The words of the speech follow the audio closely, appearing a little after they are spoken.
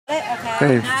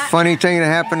Hey, funny thing that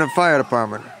happened to the fire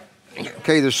department.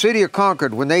 Okay, the city of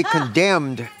Concord, when they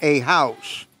condemned a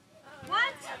house,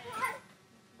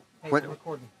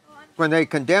 when they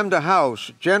condemned a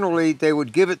house, generally they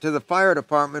would give it to the fire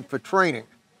department for training.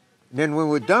 And then when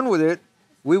we're done with it,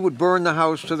 we would burn the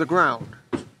house to the ground.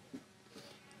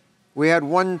 We had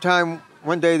one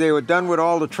day they were done with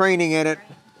all the training in it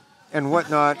and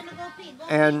whatnot,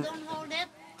 and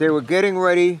they were getting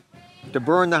ready to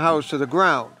burn the house to the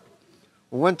ground.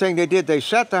 Well, one thing they did, they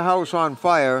set the house on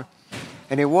fire,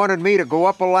 and they wanted me to go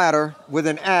up a ladder with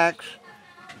an axe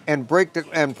and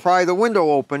pry the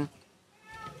window open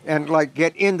and like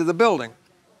get into the building.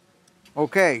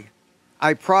 Okay,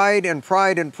 I pried and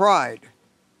pried and pried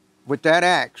with that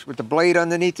axe, with the blade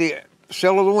underneath the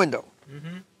sill of the window.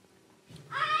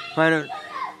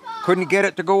 Couldn't get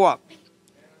it to go up.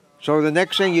 So the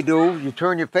next thing you do, you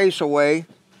turn your face away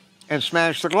and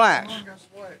smash the glass.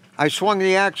 I swung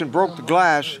the axe and broke the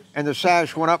glass, and the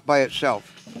sash went up by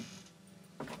itself.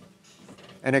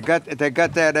 And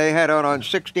they had it on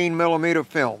 16 millimeter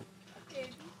film.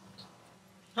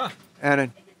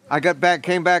 And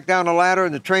came back down the ladder,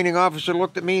 and the training officer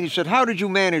looked at me and he said, "How did you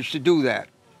manage to do that?"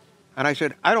 And I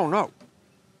said, "I don't know."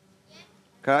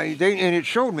 Okay, and it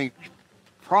showed me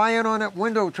prying on that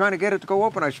window, trying to get it to go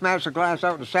open. I smashed the glass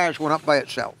out, and the sash went up by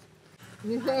itself.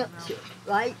 New Hampshire,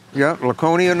 right? Yeah,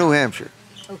 Laconia, New Hampshire.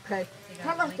 Okay.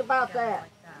 Tell us about that.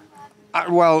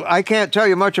 Well, I can't tell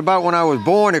you much about when I was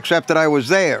born, except that I was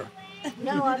there.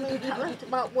 No, I mean, tell us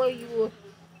about where you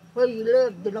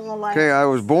lived and all that. Okay, I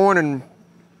was born in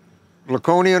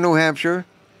Laconia, New Hampshire.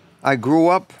 I grew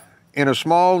up in a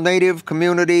small native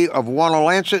community of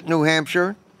Wannalancet, New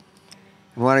Hampshire.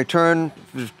 When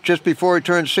just before I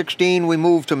turned 16, we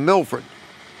moved to Milford,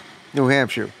 New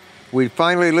Hampshire. We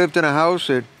finally lived in a house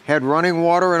that had running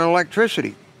water and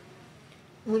electricity.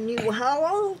 When you were how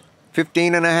old?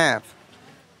 15 and a half.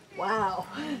 Wow.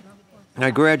 And I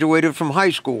graduated from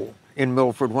high school in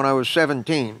Milford when I was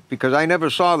 17 because I never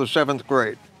saw the 7th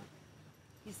grade.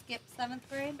 You skipped 7th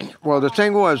grade? Well, the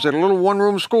thing was that a little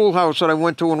one-room schoolhouse that I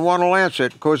went to in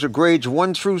Wannalancet, because of grades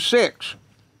 1 through 6,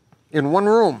 in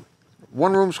one-room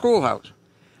schoolhouse.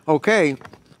 Okay,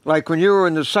 like when you were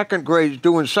in the 2nd grade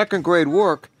doing 2nd grade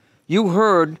work, you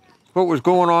heard what was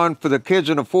going on for the kids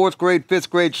in the 4th grade, 5th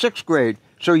grade, 6th grade.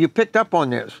 So you picked up on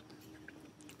this.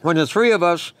 When the three of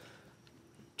us,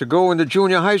 to go into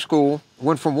junior high school,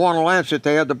 went from Wannalancet,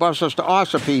 they had to bus us to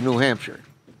Ossipee, New Hampshire.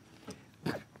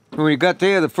 When we got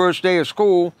there, the first day of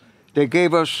school, they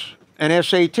gave us an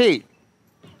SAT.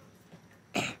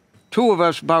 2 of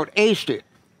us about aced it.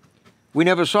 We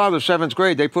never saw the 7th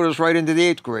grade. They put us right into the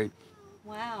 8th grade.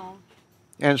 Wow.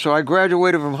 And so I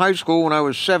graduated from high school when I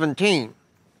was 17.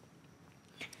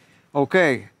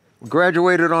 Okay,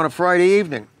 graduated on a Friday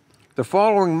evening. The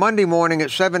following Monday morning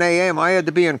at 7 a.m., I had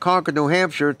to be in Concord, New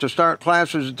Hampshire to start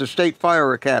classes at the State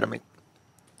Fire Academy.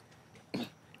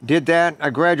 Did that. I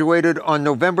graduated on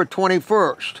November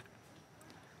 21st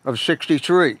of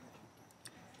 63.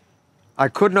 I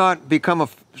could not become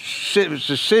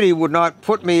the city would not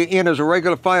put me in as a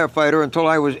regular firefighter until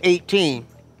I was 18.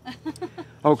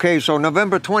 Okay, so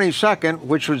November 22nd,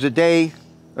 which was the day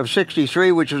of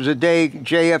 63, which was the day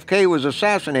JFK was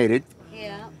assassinated.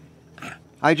 Yeah.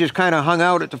 I just kind of hung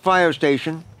out at the fire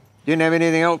station, didn't have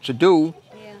anything else to do,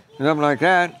 something like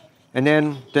that. And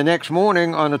then the next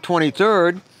morning on the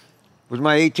 23rd was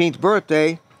my 18th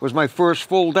birthday, was my first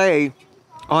full day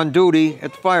on duty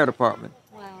at the fire department.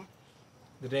 Wow.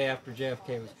 The day after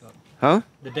JFK was killed. Huh?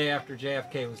 The day after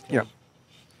JFK was killed. Yeah.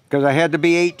 Because I had to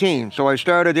be 18. So I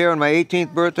started there on my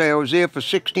 18th birthday. I was there for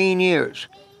 16 years.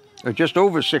 Or just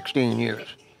over 16 years,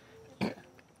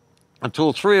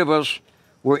 until 3 of us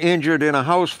were injured in a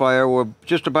house fire where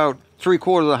just about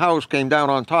 3/4 of the house came down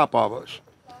on top of us.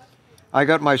 I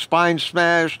got my spine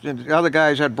smashed, and the other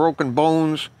guys had broken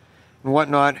bones and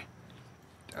whatnot.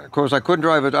 Of course, I couldn't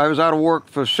drive it. I was out of work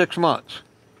for 6 months.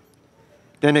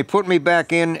 Then they put me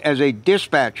back in as a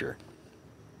dispatcher.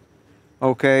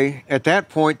 Okay, at that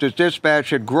point, the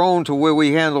dispatch had grown to where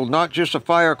we handled not just the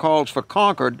fire calls for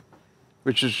Concord,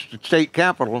 which is the state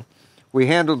capital, we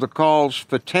handled the calls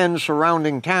for 10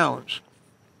 surrounding towns.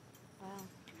 Wow.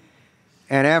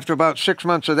 And after about 6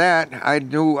 months of that, I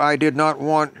knew I did not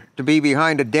want to be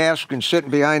behind a desk and sitting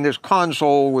behind this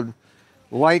console with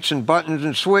lights and buttons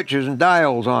and switches and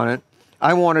dials on it.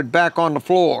 I wanted back on the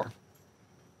floor.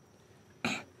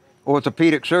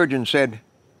 Orthopedic surgeon said,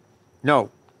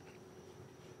 no.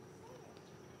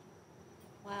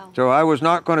 So I was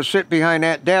not going to sit behind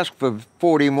that desk for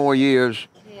 40 more years.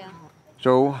 Yeah.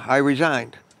 So I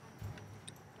resigned.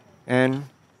 And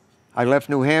I left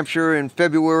New Hampshire in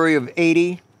February of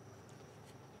 '80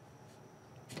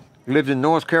 Lived in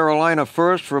North Carolina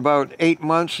first for about 8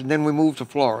 months, and then we moved to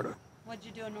Florida. What'd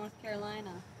you do in North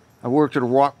Carolina? I worked at a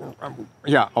walk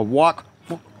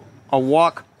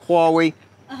quarry.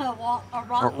 A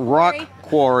Rock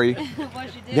quarry.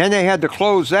 What'd you do? Then they had to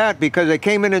close that because they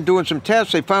came in and doing some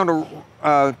tests. They found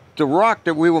the rock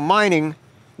that we were mining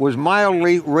was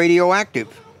mildly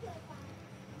radioactive.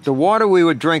 The water we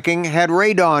were drinking had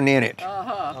radon in it.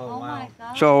 Uh-huh. Oh, Oh wow. my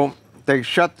God. So they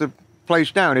shut the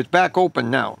place down. It's back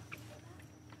open now.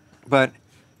 But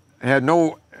it had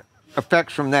no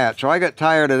effects from that. So I got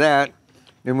tired of that.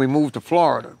 Then we moved to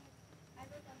Florida.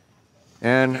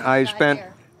 And I got spent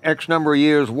here? X number of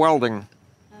years welding.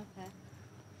 Okay.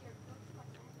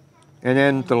 And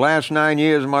then the last 9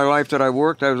 years of my life that I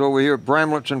worked, I was over here at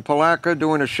Bramlett's in Palatka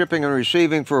doing the shipping and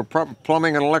receiving for a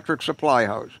plumbing and electric supply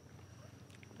house.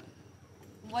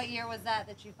 What year was that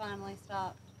you finally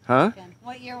stopped? Huh? working?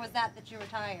 What year was that you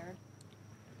retired?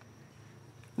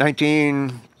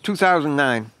 2009.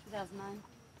 2009?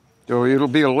 So it'll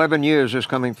be 11 years this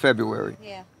coming February.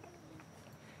 Yeah.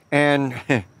 And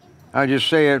I just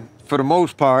say it for the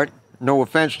most part, no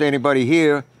offense to anybody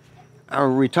here, our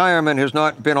retirement has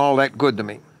not been all that good to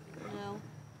me. No.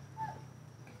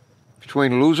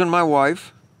 Between losing my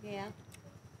wife, Yeah.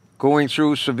 going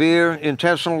through severe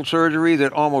intestinal surgery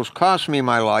that almost cost me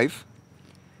my life,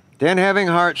 then having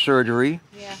heart surgery,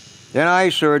 Yeah. then eye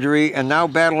surgery, and now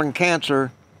battling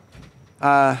cancer,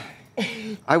 I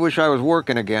wish I was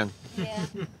working again. Yeah.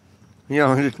 You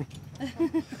know,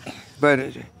 but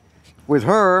with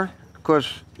her, of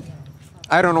course,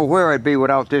 I don't know where I'd be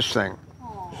without this thing.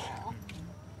 Aw.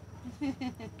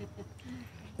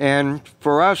 And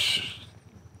for us,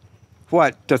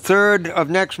 what, the 3rd of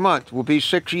next month will be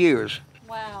 6 years.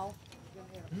 Wow.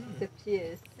 6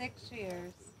 years. 6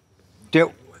 years.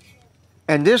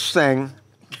 And this thing,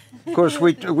 of course,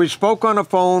 we spoke on the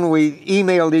phone, we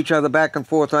emailed each other back and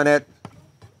forth on that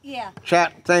Yeah.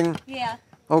 chat thing. Yeah.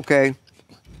 Okay.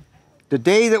 The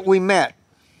day that we met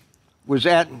was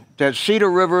at that Cedar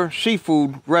River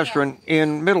Seafood Restaurant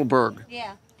in Middleburg.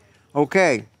 Yeah.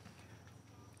 Okay.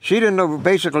 She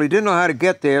basically didn't know how to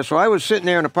get there, so I was sitting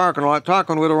there in the parking lot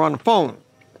talking with her on the phone.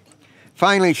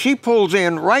 Finally, she pulls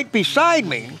in right beside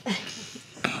me,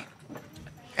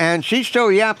 and she's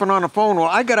still yapping on the phone. Well,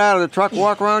 I got out of the truck,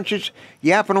 walk around, she's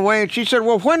yapping away, and she said,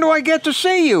 well, when do I get to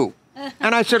see you?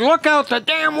 And I said, look out the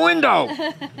damn window.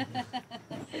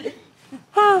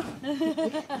 Huh.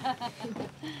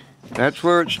 That's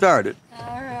where it started.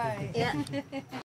 All right. Yeah.